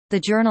The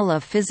Journal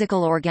of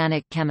Physical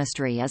Organic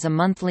Chemistry is a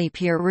monthly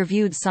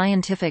peer-reviewed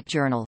scientific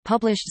journal,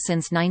 published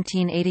since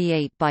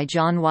 1988 by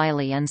John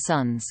Wiley &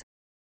 Sons.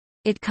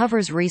 It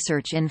covers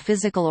research in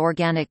physical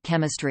organic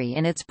chemistry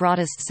in its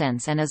broadest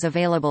sense and is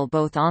available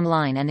both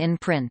online and in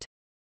print.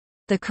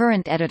 The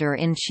current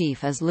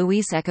editor-in-chief is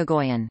Luis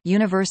Echegoyen,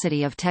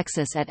 University of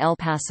Texas at El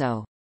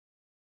Paso.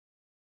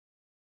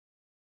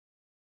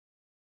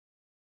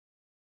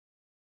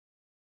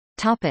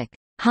 Topic: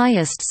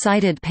 Highest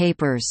cited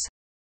papers.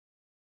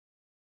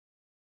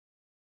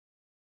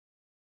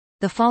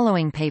 The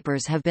following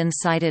papers have been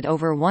cited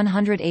over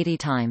 180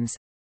 times.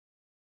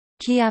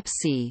 Chiap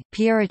C.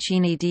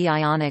 Piericini d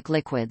ionic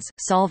liquids,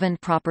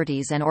 solvent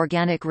properties and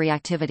organic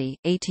reactivity,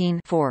 18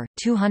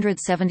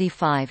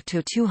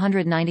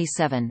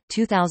 275–297,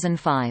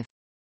 2005.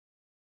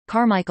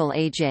 Carmichael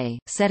A. J.,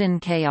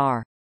 Seddon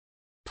K.R.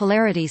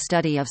 Polarity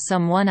study of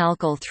some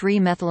 1-alkyl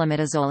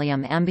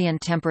 3-methylimidazolium ambient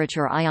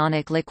temperature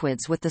ionic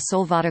liquids with the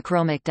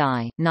solvadochromic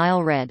dye,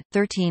 Nile Red,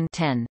 13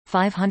 10,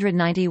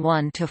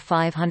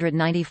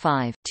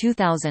 591–595,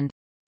 2000.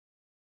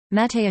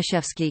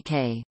 Matejashevsky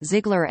K.,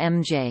 Ziegler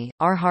M. J.,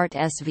 Arhart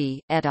S.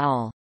 V., et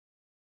al.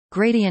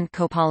 Gradient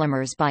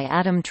copolymers by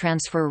atom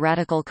transfer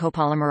radical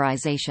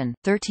copolymerization,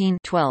 13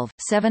 12,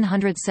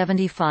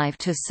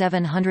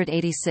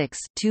 775–786,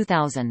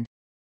 2000.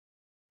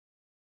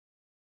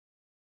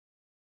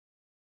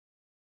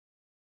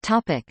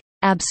 Topic: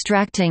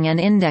 Abstracting and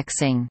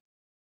indexing.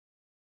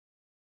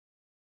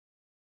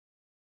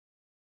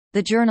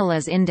 The journal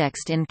is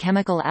indexed in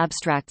Chemical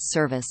Abstracts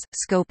Service,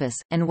 Scopus,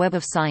 and Web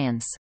of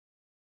Science.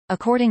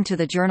 According to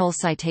the Journal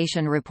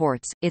Citation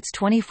Reports, its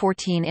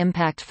 2014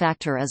 impact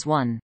factor is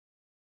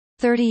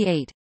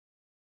 1.38.